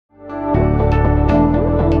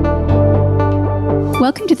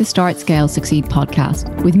Welcome to the Start, Scale, Succeed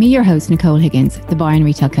podcast with me, your host, Nicole Higgins, the buyer and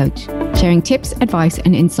retail coach, sharing tips, advice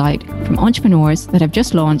and insight from entrepreneurs that have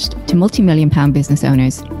just launched to multi-million pound business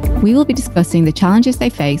owners. We will be discussing the challenges they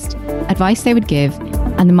faced, advice they would give,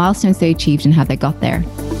 and the milestones they achieved and how they got there.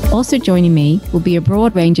 Also joining me will be a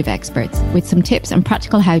broad range of experts with some tips and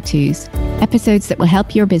practical how-tos, episodes that will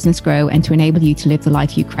help your business grow and to enable you to live the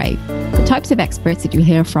life you crave. The types of experts that you'll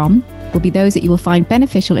hear from will be those that you will find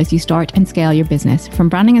beneficial as you start and scale your business, from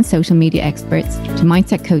branding and social media experts to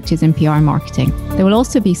mindset coaches and PR marketing. There will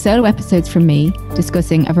also be solo episodes from me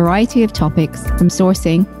discussing a variety of topics from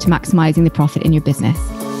sourcing to maximizing the profit in your business.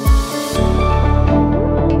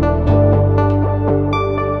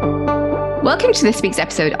 Welcome to this week's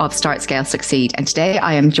episode of Start, Scale, Succeed. And today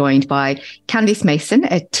I am joined by Candice Mason,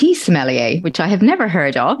 a tea sommelier, which I have never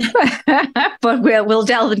heard of, but we'll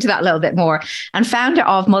delve into that a little bit more, and founder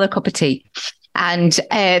of Cuppa Tea. And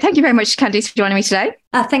thank you very much, Candice, for joining me today.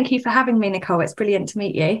 Thank you for having me, Nicole. It's brilliant to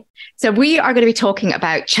meet you. So we are going to be talking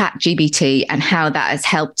about GPT and how that has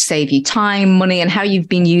helped save you time, money, and how you've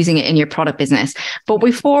been using it in your product business. But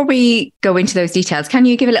before we go into those details, can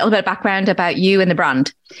you give a little bit of background about you and the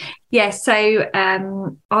brand? Yes, so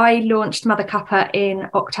I launched Cuppa in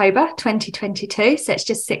October 2022, so it's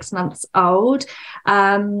just 6 months old.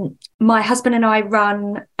 My husband and I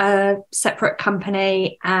run a separate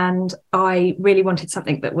company, and I really wanted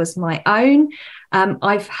something that was my own.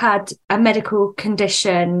 I've had a medical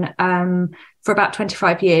condition for about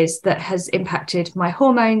 25 years that has impacted my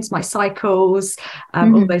hormones, my cycles,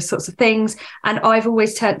 all those sorts of things. And I've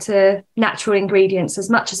always turned to natural ingredients as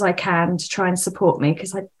much as I can to try and support me,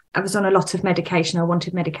 because I was on a lot of medication. I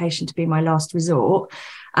wanted medication to be my last resort.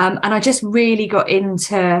 And I just really got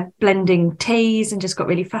into blending teas and just got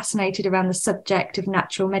really fascinated around the subject of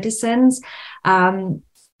natural medicines. And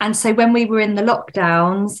so when we were in the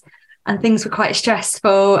lockdowns and things were quite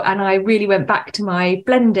stressful and I really went back to my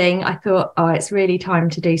blending, I thought, it's really time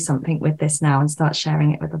to do something with this now and start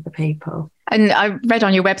sharing it with other people. And I read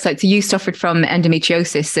on your website, so you suffered from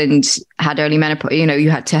endometriosis and had early menopause. Did you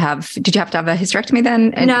have to have a hysterectomy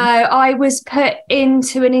then? No, I was put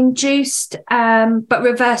into an induced but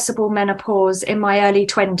reversible menopause in my early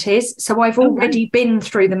 20s. So I've already been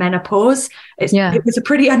through the menopause. It was a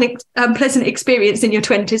pretty unpleasant experience in your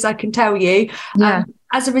 20s, I can tell you. Yeah.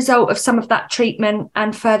 As a result of some of that treatment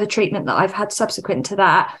and further treatment that I've had subsequent to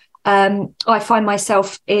that, I find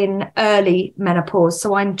myself in early menopause.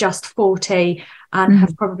 So I'm just 40 and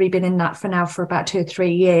have probably been in that for about 2 or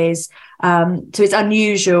 3 years. So it's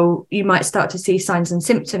unusual. You might start to see signs and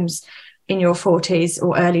symptoms in your 40s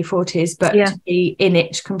or early 40s, but to be in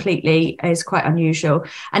it completely is quite unusual.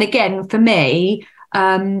 And again, for me,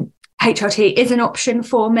 HRT is an option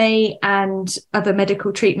for me, and other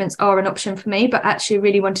medical treatments are an option for me, but actually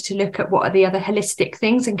really wanted to look at what are the other holistic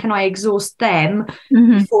things and can I exhaust them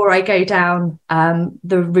before I go down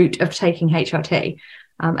the route of taking HRT.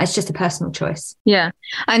 It's just a personal choice. Yeah.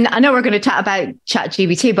 And I know we're going to chat about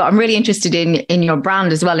ChatGPT, but I'm really interested in your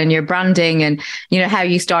brand as well, in your branding and, how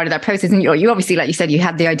you started that process. And you obviously, like you said, you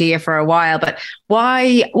had the idea for a while, but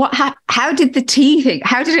how did the tea thing,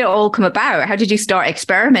 how did it all come about? How did you start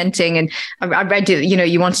experimenting? And I read that,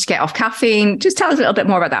 you wanted to get off caffeine. Just tell us a little bit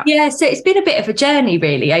more about that. Yeah. So it's been a bit of a journey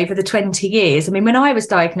really over the 20 years. I mean, when I was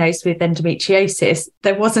diagnosed with endometriosis,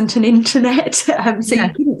 there wasn't an internet.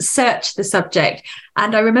 You couldn't search the subject.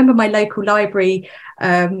 And I remember my local library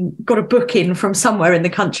got a book in from somewhere in the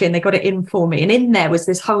country and they got it in for me. And in there was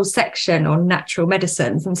this whole section on natural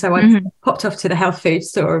medicines. And so I popped off to the health food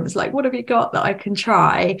store and was like, what have you got that I can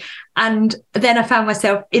try? And then I found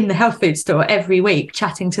myself in the health food store every week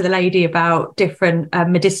chatting to the lady about different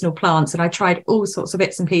medicinal plants. And I tried all sorts of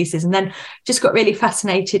bits and pieces and then just got really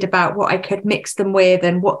fascinated about what I could mix them with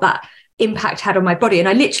and what that impact had on my body. And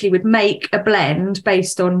I literally would make a blend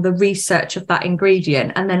based on the research of that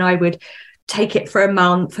ingredient, and then I would take it for a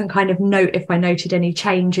month and kind of note if I noted any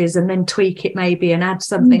changes and then tweak it maybe and add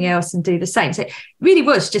something else and do the same. So it really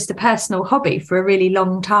was just a personal hobby for a really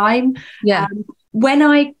long time. When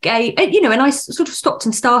I gave, and I sort of stopped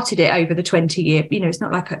and started it over the 20 year, it's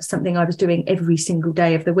not like it's something I was doing every single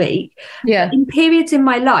day of the week. But in periods in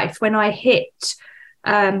my life when I hit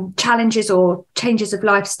challenges or changes of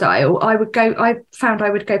lifestyle, I found I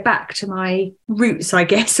would go back to my roots, I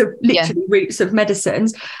guess, of literally roots of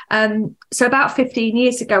medicines. So about 15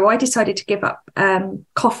 years ago, I decided to give up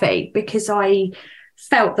coffee because I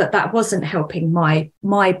felt that wasn't helping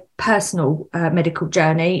my personal medical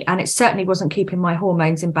journey, and it certainly wasn't keeping my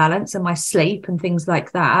hormones in balance and my sleep and things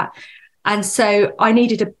like that. And so I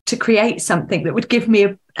needed to create something that would give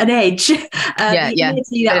me an edge.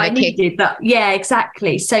 Energy that I needed. Yeah,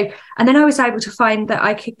 exactly. So, and then I was able to find that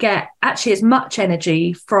I could get actually as much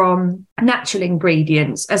energy from natural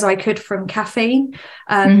ingredients as I could from caffeine.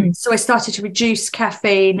 So I started to reduce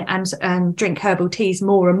caffeine and drink herbal teas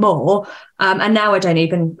more and more. And now I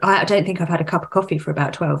don't think I've had a cup of coffee for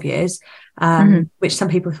about 12 years, which some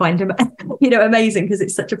people find, amazing because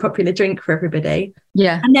it's such a popular drink for everybody.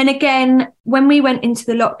 Yeah. And then again, when we went into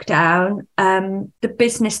the lockdown, the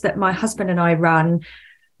business that my husband and I run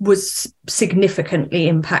was significantly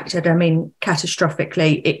impacted. I mean,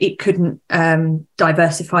 catastrophically. It couldn't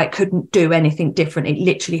diversify. It couldn't do anything different. It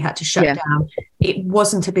literally had to shut down. It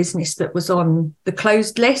wasn't a business that was on the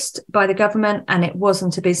closed list by the government, and it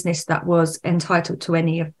wasn't a business that was entitled to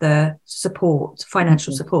any of the support,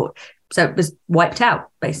 financial support. So it was wiped out,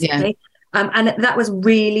 basically. And that was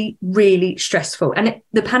really, really stressful. And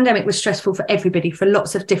the pandemic was stressful for everybody for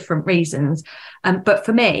lots of different reasons. But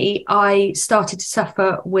for me, I started to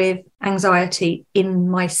suffer with anxiety in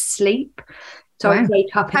my sleep. So I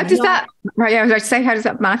wake up. How does that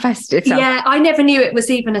manifest itself? Yeah, I never knew it was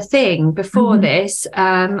even a thing before this.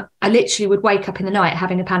 I literally would wake up in the night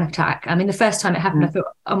having a panic attack. I mean, the first time it happened, I thought,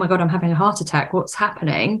 oh my God, I'm having a heart attack. What's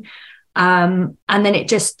happening? And then it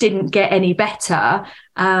just didn't get any better.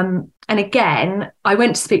 And again, I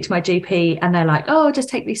went to speak to my GP and they're like, oh, just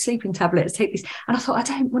take these sleeping tablets, take these. And I thought, I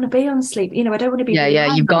don't want to be on sleep. I don't want to be.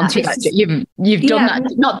 Yeah. You've gone through that. You've done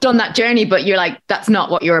that, not done that journey, but you're like, that's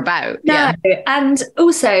not what you're about. No. Yeah. And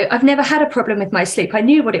also I've never had a problem with my sleep. I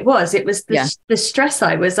knew what it was. It was the stress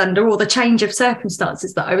I was under, or the change of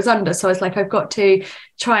circumstances that I was under. So I was like, I've got to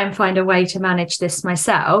try and find a way to manage this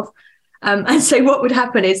myself. And so what would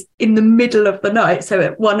happen is in the middle of the night, so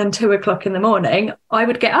at 1 and 2 o'clock in the morning, I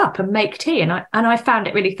would get up and make tea. And I found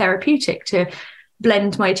it really therapeutic to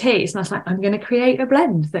blend my teas. And I was like, I'm going to create a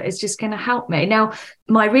blend that is just going to help me. Now,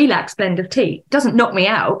 my relax blend of tea doesn't knock me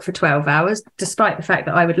out for 12 hours, despite the fact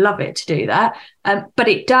that I would love it to do that. But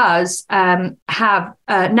it does have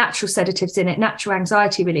natural sedatives in it, natural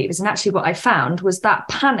anxiety relievers. And actually what I found was that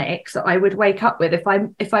panic that I would wake up with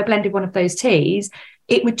if I blended one of those teas,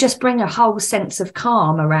 it would just bring a whole sense of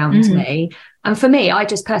calm around me. And for me, I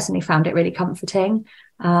just personally found it really comforting.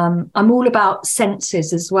 I'm all about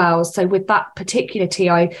senses as well. So with that particular tea,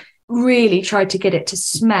 I really tried to get it to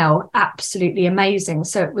smell absolutely amazing.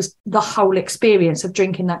 So it was the whole experience of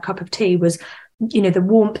drinking that cup of tea was, the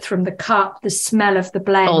warmth from the cup, the smell of the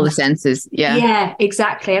blend. All the senses. Yeah. Yeah,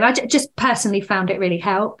 exactly. And I just personally found it really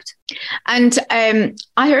helped. And I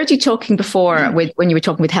heard you talking before when you were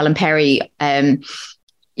talking with Helen Perry,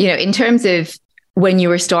 in terms of when you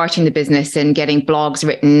were starting the business and getting blogs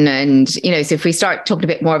written and, so if we start talking a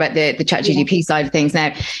bit more about the ChatGPT side of things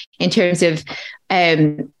now, in terms of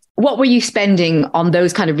what were you spending on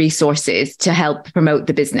those kind of resources to help promote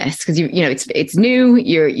the business? Because it's new.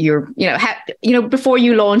 You're before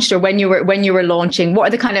you launched or when you were launching, what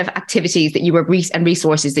are the kind of activities that you were and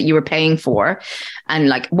resources that you were paying for, and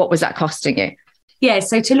like what was that costing you? Yeah,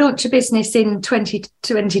 so to launch a business in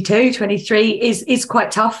 2022, 23 is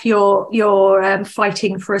quite tough. You're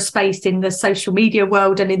fighting for a space in the social media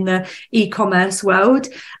world and in the e-commerce world.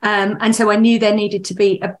 And so I knew there needed to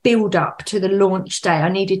be a build up to the launch day. I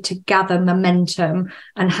needed to gather momentum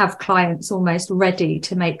and have clients almost ready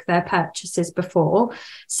to make their purchases before.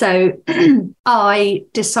 So I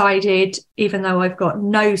decided, even though I've got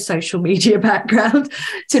no social media background,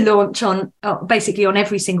 to launch on basically on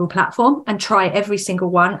every single platform and try every single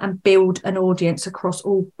one and build an audience across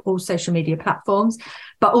all social media platforms.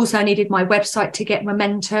 But also I needed my website to get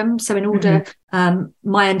momentum. So in order,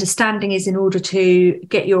 my understanding is in order to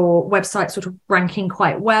get your website sort of ranking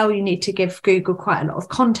quite well, you need to give Google quite a lot of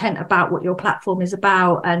content about what your platform is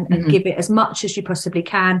about and give it as much as you possibly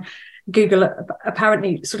can. Google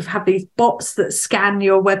apparently sort of have these bots that scan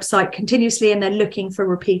your website continuously and they're looking for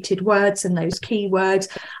repeated words and those keywords.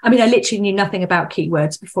 I mean, I literally knew nothing about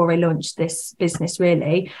keywords before I launched this business,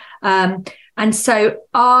 really. And so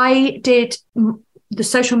I did the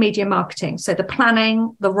social media marketing. So the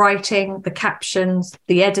planning, the writing, the captions,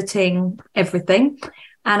 the editing, everything.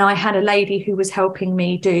 And I had a lady who was helping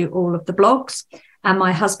me do all of the blogs, and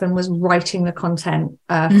my husband was writing the content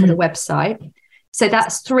for the website. So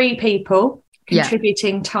that's 3 people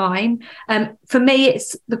contributing time. For me,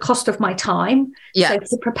 it's the cost of my time. So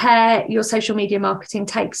to prepare your social media marketing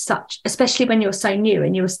takes especially when you're so new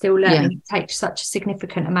and you're still learning, it takes such a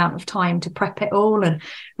significant amount of time to prep it all and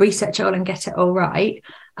research it all and get it all right.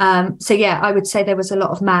 So I would say there was a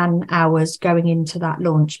lot of man hours going into that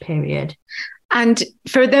launch period. And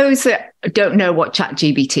for those that don't know what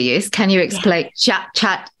ChatGPT is, can you explain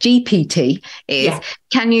ChatGPT is?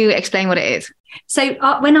 Can you explain what it is? So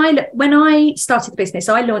when I started the business,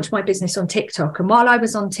 I launched my business on TikTok. And while I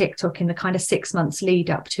was on TikTok in the kind of 6 months lead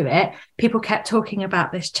up to it, people kept talking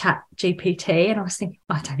about this chat GPT. And I was thinking,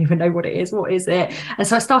 I don't even know what it is. What is it? And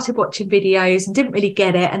so I started watching videos and didn't really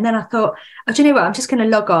get it. And then I thought, oh, do you know what? I'm just going to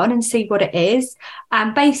log on and see what it is.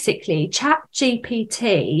 And basically, chat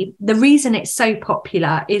GPT, the reason it's so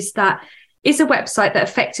popular is that it's a website that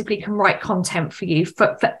effectively can write content for you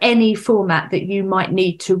for any format that you might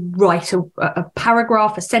need to write a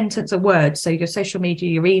paragraph, a sentence, a word. So your social media,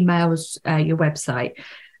 your emails, your website.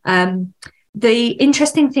 The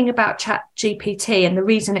interesting thing about chat GPT and the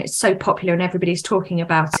reason it's so popular and everybody's talking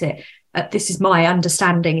about it, this is my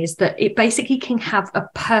understanding, is that it basically can have a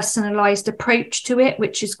personalized approach to it,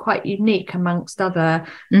 which is quite unique amongst other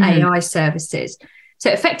AI services. So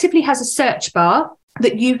it effectively has a search bar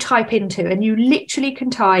that you type into, and you literally can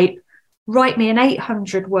type, write me an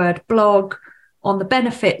 800-word blog on the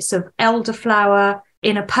benefits of elderflower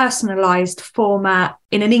in a personalized format,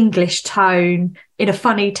 in an English tone, in a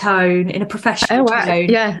funny tone, in a professional tone.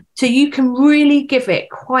 Yeah. So you can really give it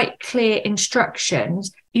quite clear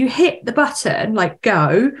instructions. You hit the button, like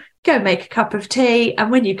go make a cup of tea.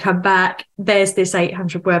 And when you come back, there's this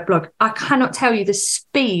 800-word blog. I cannot tell you the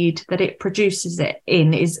speed that it produces it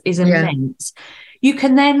in is immense. You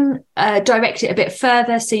can then direct it a bit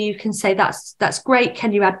further. So you can say, that's great.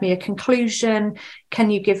 Can you add me a conclusion?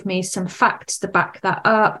 Can you give me some facts to back that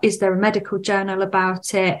up? Is there a medical journal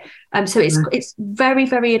about it? So it's very,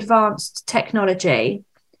 very advanced technology.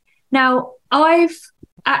 Now, I've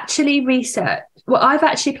actually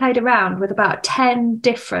played around with about 10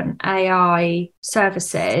 different AI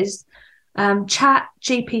services. Chat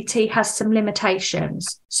GPT has some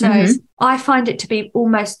limitations. So I find it to be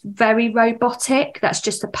almost very robotic. That's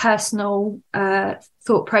just a personal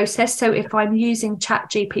thought process. So if I'm using Chat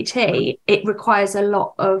GPT, it requires a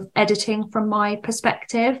lot of editing from my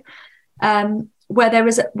perspective. Where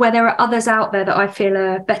there are others out there that I feel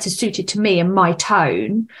are better suited to me and my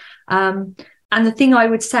tone. And the thing I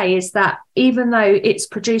would say is that even though it's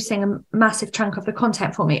producing a massive chunk of the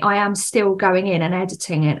content for me, I am still going in and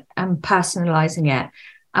editing it and personalizing it.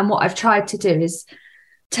 And what I've tried to do is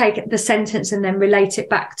take the sentence and then relate it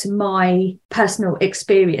back to my personal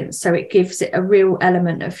experience. So it gives it a real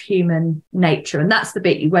element of human nature. And that's the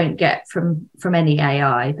bit you won't get from any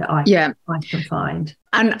AI that I can find.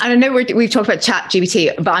 And I know we've talked about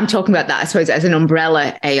ChatGPT, but I'm talking about that, I suppose, as an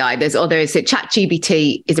umbrella AI. There's others. So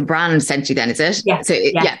ChatGPT is a brand, essentially, then, is it? Yeah, so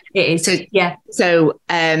it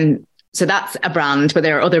is. So that's a brand, but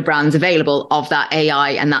there are other brands available of that AI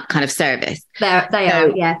and that kind of service. They are,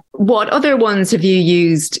 yeah. What other ones have you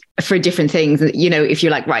used for different things? You know, if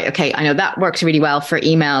you're like, right, okay, I know that works really well for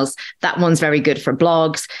emails. That one's very good for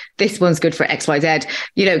blogs. This one's good for XYZ.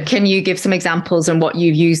 You know, can you give some examples on what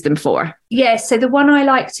you've used them for? Yeah, so the one I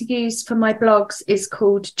like to use for my blogs is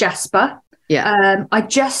called Jasper. Yeah. I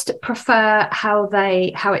just prefer how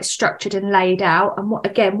it's structured and laid out. And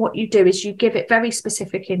what you do is you give it very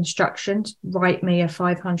specific instructions. Write me a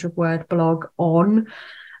 500-word blog on,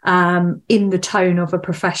 in the tone of a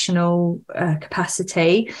professional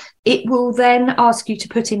capacity. It will then ask you to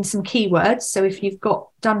put in some keywords. So if you've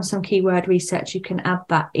done some keyword research, you can add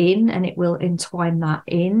that in, and it will entwine that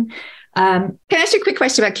in. Can I ask you a quick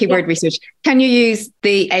question about keyword research? Can you use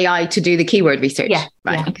the AI to do the keyword research? Yeah.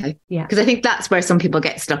 Right. Yeah. Okay. Yeah. Because I think that's where some people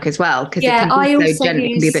get stuck as well. Because it can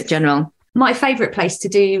be a bit general. My favourite place to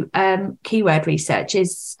do keyword research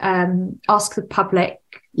is Ask the Public.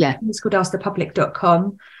 Yeah. It's called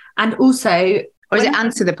askthepublic.com. And also... Or is it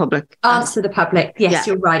Answer the Public? Answer the Public. Yes,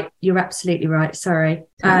 You're right. You're absolutely right. Sorry.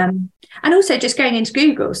 And also just going into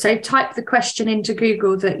Google. So type the question into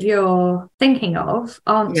Google that you're thinking of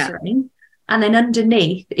answering. And then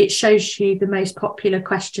underneath, it shows you the most popular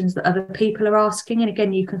questions that other people are asking. And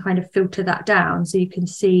again, you can kind of filter that down so you can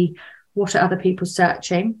see what are other people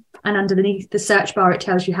searching. And underneath the search bar, it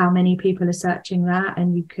tells you how many people are searching that.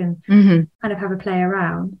 And you can kind of have a play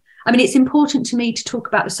around. I mean, it's important to me to talk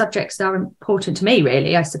about the subjects that are important to me,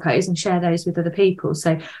 really, I suppose, and share those with other people.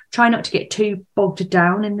 So try not to get too bogged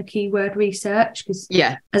down in the keyword research, because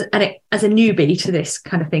as a newbie to this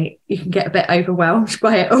kind of thing, you can get a bit overwhelmed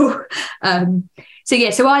by it all.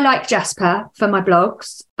 So I like Jasper for my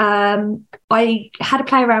blogs. I had a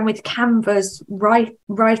play around with Canva's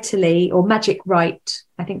Writerly, or Magic Write,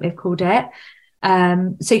 I think they've called it.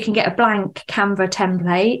 So you can get a blank Canva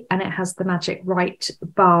template, and it has the Magic Write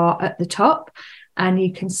bar at the top, and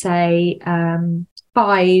you can say,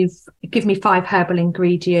 give me 5 herbal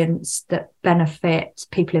ingredients that benefit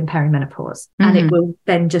people in perimenopause. And it will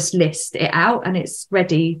then just list it out, and it's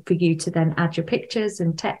ready for you to then add your pictures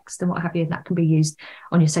and text and what have you. And that can be used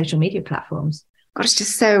on your social media platforms. God, it's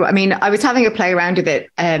just so, I mean, I was having a play around with it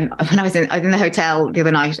when I was in the hotel the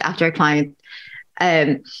other night after a client.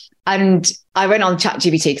 And I went on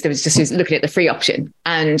ChatGPT because I was just looking at the free option.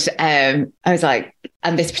 And I was like,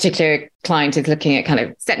 and this particular client is looking at kind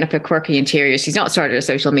of setting up a quirky interior. She's not started her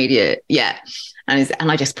social media yet.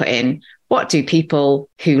 And I just put in, what do people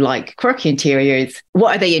who like quirky interiors,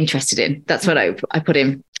 what are they interested in? That's what I put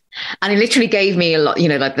in. And it literally gave me a lot, you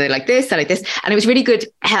know, like they like this, I like this. And it was really good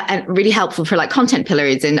and really helpful for like content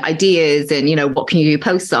pillars and ideas and, you know, what can you do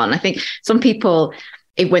posts on? I think some people,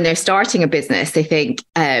 when they're starting a business, they think,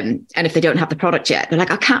 and if they don't have the product yet, they're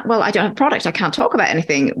like, I don't have a product. I can't talk about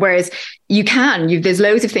anything. Whereas there's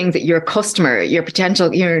loads of things that your customer, your potential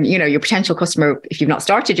customer, if you've not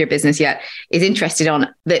started your business yet, is interested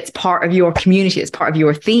on, that's part of your community, it's part of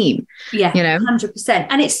your theme. Yeah, you know, 100%.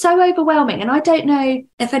 And it's so overwhelming. And I don't know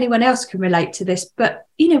if anyone else can relate to this, but,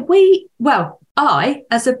 you know, I,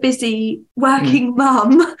 as a busy working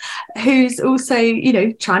mum who's also, you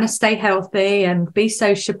know, trying to stay healthy and be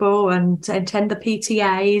sociable and attend the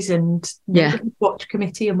PTAs and watch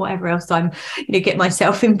committee and whatever else I'm, you know, get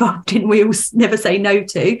myself involved in, we all never say no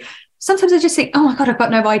to. Sometimes I just think, oh my God, I've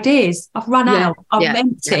got no ideas. I've run out. I'm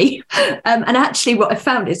empty. And actually what I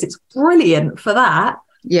found is it's brilliant for that.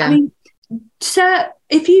 Yeah. I mean, so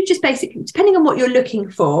if you just basically, depending on what you're looking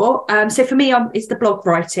for, so for me, it's the blog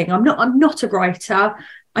writing. I'm not a writer.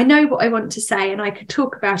 I know what I want to say and I could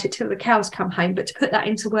talk about it till the cows come home, but to put that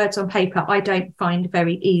into words on paper, I don't find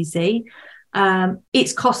very easy.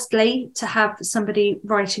 It's costly to have somebody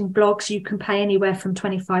writing blogs. You can pay anywhere from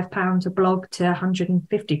 £25 a blog to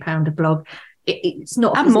 £150 a blog. It's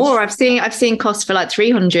not, and more. I've seen costs for like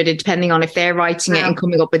 300, depending on if they're writing it and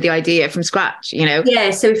coming up with the idea from scratch, you know.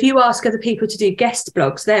 Yeah, so if you ask other people to do guest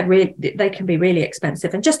blogs, they can be really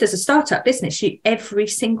expensive. And just as a startup business, every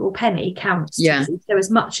single penny counts. Yeah. So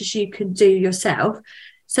as much as you can do yourself.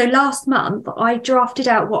 So last month I drafted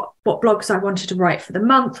out what blogs I wanted to write for the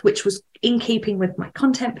month, which was in keeping with my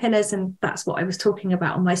content pillars, and that's what I was talking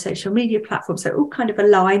about on my social media platform. So it all kind of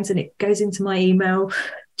aligns and it goes into my email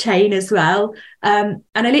chain as well. And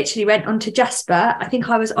I literally went on to Jasper. I think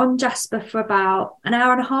I was on Jasper for about an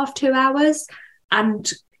hour and a half, 2 hours, and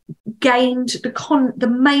gained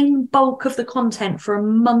the main bulk of the content for a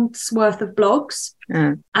month's worth of blogs.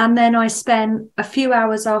 And then I spent a few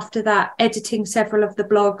hours after that editing several of the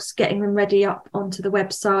blogs, getting them ready up onto the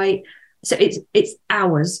website. So it's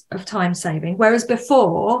hours of time saving. Whereas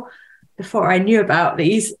before I knew about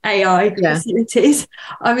these AI facilities,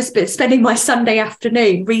 I was spending my Sunday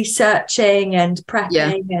afternoon researching and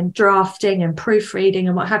prepping and drafting and proofreading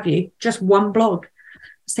and what have you. Just one blog. I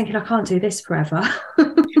was thinking, I can't do this forever.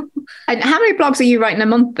 And how many blogs are you writing a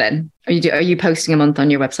month then? Are you posting a month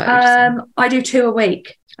on your website? I do 2 a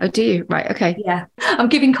week. Oh, do you? Right. Okay. Yeah. I'm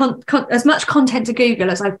giving as much content to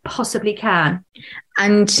Google as I possibly can.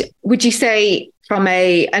 And would you say are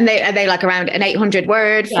they like around an 800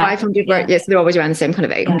 word, 500 word? Yes, they're always around the same kind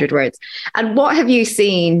of 800 words. And what have you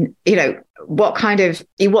seen, you know, what kind of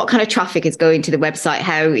traffic is going to the website?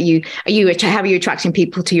 How are you attracting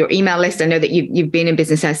people to your email list? I know that you've been in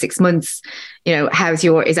business now 6 months. You know, are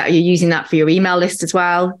you using that for your email list as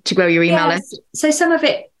well to grow your email list? So some of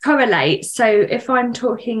it correlates. So if I'm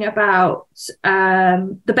talking about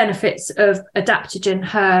the benefits of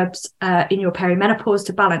adaptogen herbs in your perimenopause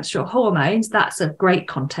to balance your hormones, that's a great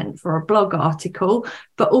content for a blog article.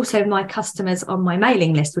 But also my customers on my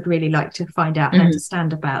mailing list would really like to find out and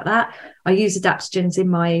understand about that. I use adaptogens in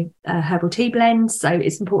my herbal tea blends, so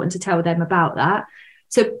it's important to tell them about that.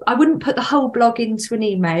 So I wouldn't put the whole blog into an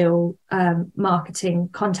email marketing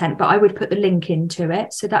content, but I would put the link into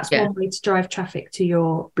it. So that's one way to drive traffic to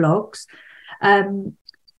your blogs. And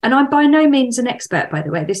I'm by no means an expert, by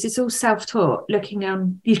the way. This is all self-taught. Looking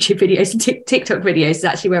on YouTube videos and TikTok videos is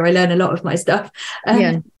actually where I learn a lot of my stuff.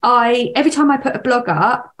 Every time I put a blog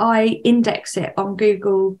up, I index it on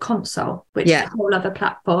Google Console, which is a whole other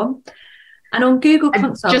platform. And on Google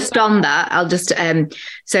Console, just on that, I'll just I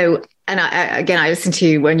listened to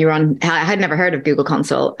you when you were on. I had never heard of Google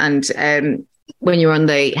Console, and when you were on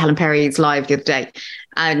the Helen Perry's live the other day,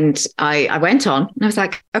 and I went on and I was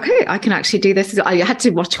like, okay, I can actually do this. I had to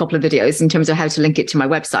watch a couple of videos in terms of how to link it to my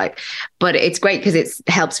website, but it's great because it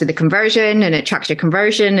helps with the conversion and it tracks your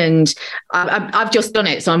conversion. And I've just done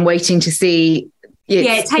it, so I'm waiting to see.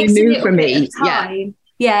 It takes a little bit of time.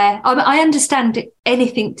 Yeah, I understand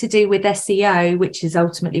anything to do with SEO, which is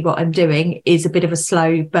ultimately what I'm doing, is a bit of a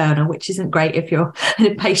slow burner, which isn't great if you're an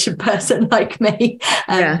impatient person like me.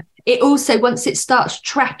 It also, once it starts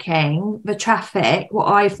tracking the traffic,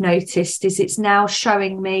 what I've noticed is it's now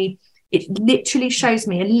showing me, it literally shows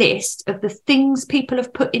me a list of the things people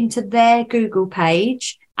have put into their Google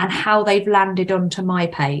page and how they've landed onto my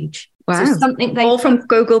page. Wow. So something all from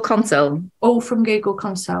Google Console. All from Google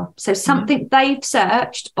Console. So something they've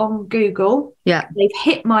searched on Google, they've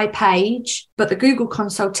hit my page, but the Google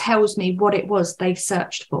Console tells me what it was they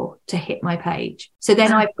searched for to hit my page. So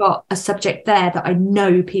then I've got a subject there that I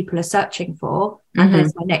know people are searching for, and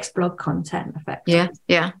there's my next blog content effectively.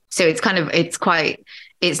 Yeah. So it's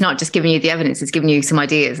not just giving you the evidence, it's giving you some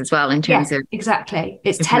ideas as well in terms of exactly.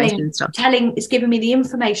 It's it's giving me the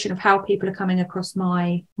information of how people are coming across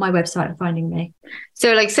my website and finding me.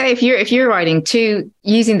 So like, say if you're writing two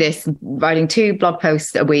blog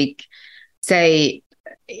posts a week, say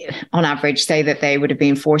on average, say that they would have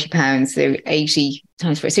been £40, so 80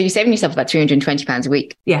 times 4. So you're saving yourself about £320 a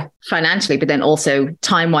week. Yeah. Financially, but then also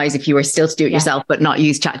time-wise, if you were still to do it yourself, but not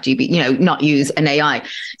use ChatGPT, not use an AI.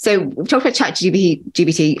 So we've talked about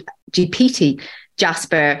GPT,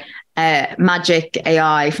 Jasper, Magic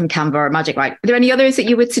AI from Canva, or Magic Write. Are there any others that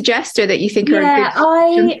you would suggest or that you think are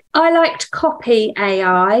good? I liked Copy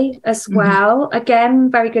AI as well. Again,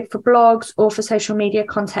 very good for blogs or for social media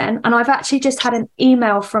content. And I've actually just had an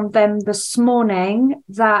email from them this morning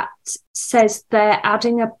that says they're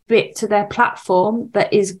adding a bit to their platform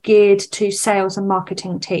that is geared to sales and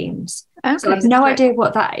marketing teams. Okay, so I have no idea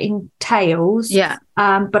what that entails.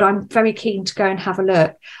 But I'm very keen to go and have a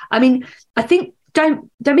look. I mean, I think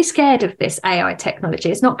don't be scared of this AI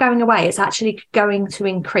technology. It's not going away. It's actually going to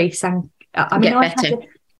increase. And I mean, I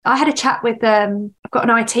had a chat with I've got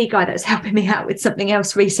an IT guy that's helping me out with something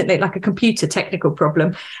else recently, like a computer technical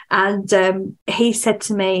problem, and he said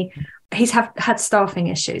to me, he's had staffing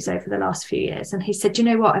issues over the last few years, and he said, you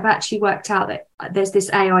know what, I've actually worked out that there's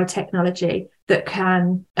this AI technology that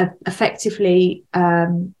can effectively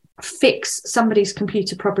fix somebody's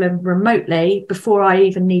computer problem remotely before I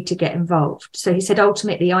even need to get involved. So he said,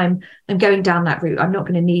 ultimately, I'm going down that route. I'm not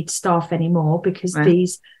going to need staff anymore because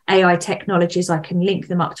these AI technologies, I can link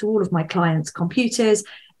them up to all of my clients' computers.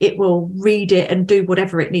 It will read it and do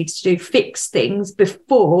whatever it needs to do, fix things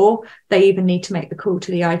before they even need to make the call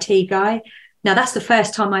to the IT guy. Now, that's the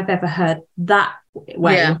first time I've ever heard that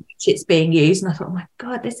way in which it's being used. And I thought, oh my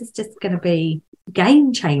God, this is just going to be a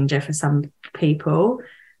game changer for some people.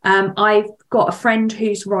 I've got a friend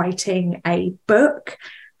who's writing a book,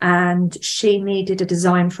 and she needed a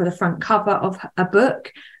design for the front cover of a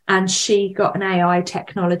book, and she got an AI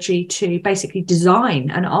technology to basically design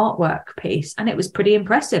an artwork piece, and it was pretty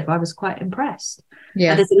impressive. I was quite impressed.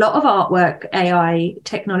 There's a lot of artwork AI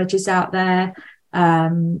technologies out there,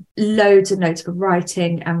 loads and loads for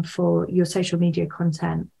writing and for your social media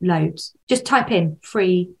content, loads. Just type in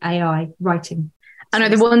free AI writing. And are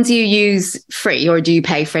the ones you use free, or do you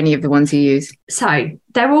pay for any of the ones you use? So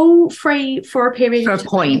they're all free for a period of time. For a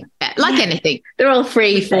point. Yeah, like anything. They're all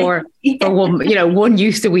free for one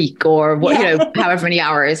use a week, or however many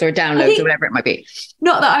hours or downloads or whatever it might be.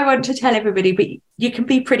 Not that I want to tell everybody, but you can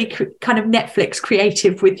be pretty kind of Netflix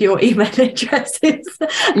creative with your email addresses.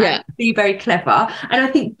 Be very clever. And I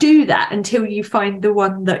think do that until you find the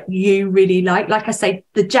one that you really like. Like I say,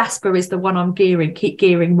 the Jasper is the one I'm keep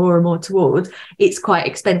gearing more and more towards. It's quite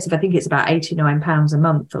expensive. I think it's about £89 a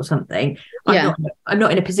month or something. I'm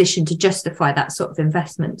not in a position to justify that sort of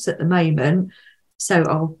investments at the moment. So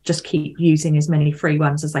I'll just keep using as many free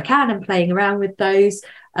ones as I can and playing around with those.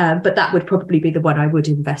 But that would probably be the one I would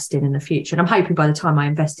invest in the future. And I'm hoping by the time I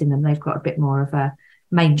invest in them, they've got a bit more of a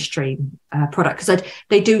mainstream product, because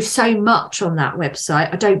they do so much on that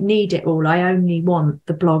website. I don't need it all. I only want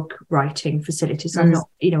the blog writing facilities. I'm not,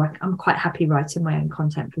 I'm quite happy writing my own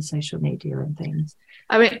content for social media and things.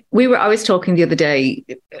 I mean, I was talking the other day,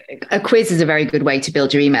 a quiz is a very good way to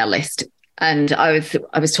build your email list. And I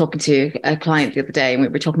was talking to a client the other day, and we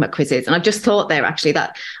were talking about quizzes. And I've just thought there actually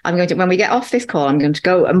that I'm going to, when we get off this call, I'm going to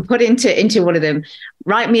go and put into one of them,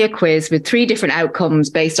 write me a quiz with 3 different outcomes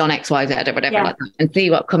based on X, Y, Z or whatever like that, and see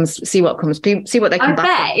what they come back.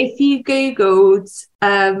 I bet if you Googled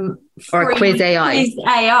or a quiz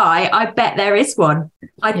AI, I bet there is one.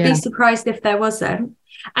 I'd be surprised if there wasn't.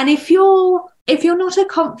 And if you're not a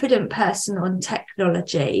confident person on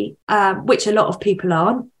technology, which a lot of people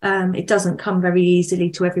aren't, it doesn't come very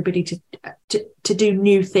easily to everybody to do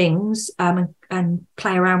new things and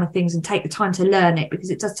play around with things and take the time to learn it,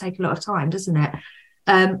 because it does take a lot of time, doesn't it?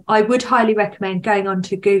 I would highly recommend going on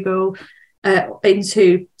to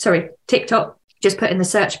TikTok just put in the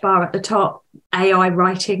search bar at the top, AI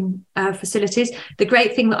writing facilities. The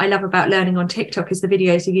great thing that I love about learning on TikTok is the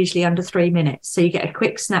videos are usually under 3 minutes. So you get a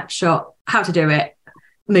quick snapshot, how to do it,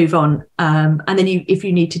 move on. And then if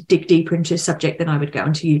you need to dig deeper into a subject, then I would go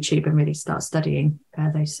onto YouTube and really start studying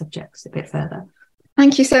those subjects a bit further.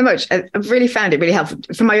 Thank you so much. I've really found it really helpful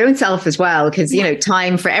for my own self as well, because, you know,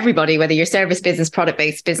 time for everybody, whether you're service business,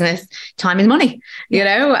 product-based business, time is money, you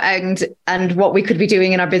know, and what we could be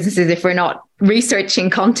doing in our businesses if we're not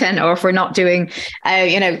researching content or if we're not doing,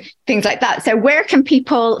 you know, things like that. So where can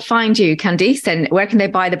people find you, Candice, and where can they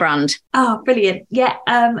buy the brand? Oh, brilliant. Yeah.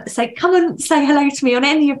 So come and say hello to me on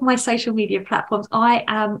any of my social media platforms. I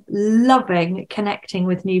am loving connecting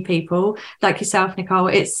with new people like yourself, Nicole.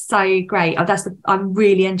 It's so great. I'm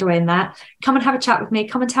really enjoying that. Come and have a chat with me.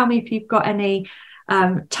 Come and tell me if you've got any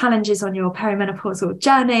challenges on your perimenopausal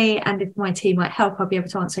journey, and if my team might help, I'll be able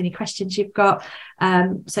to answer any questions you've got.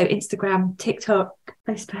 So Instagram, TikTok,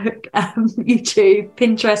 Facebook, YouTube,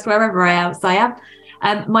 Pinterest, wherever else I am.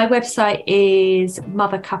 My website is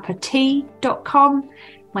mothercuppatea.com.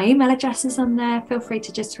 My email address is on there. Feel free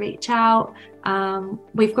to just reach out.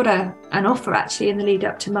 We've got an offer actually in the lead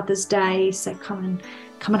up to Mother's Day, so come and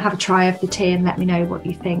have a try of the tea and let me know what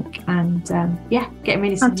you think. And getting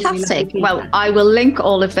really fantastic. Really well, I will link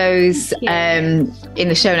all of those in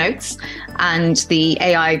the show notes and the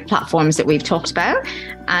AI platforms that we've talked about.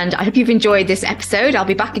 And I hope you've enjoyed this episode. I'll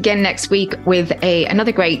be back again next week with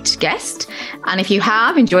another great guest. And if you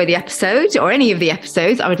have enjoyed the episode or any of the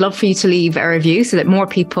episodes, I would love for you to leave a review so that more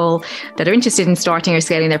people that are interested in starting or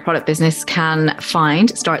scaling their product business can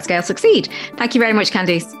find Start, Scale, Succeed. Thank you very much,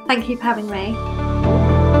 Candice. Thank you for having me.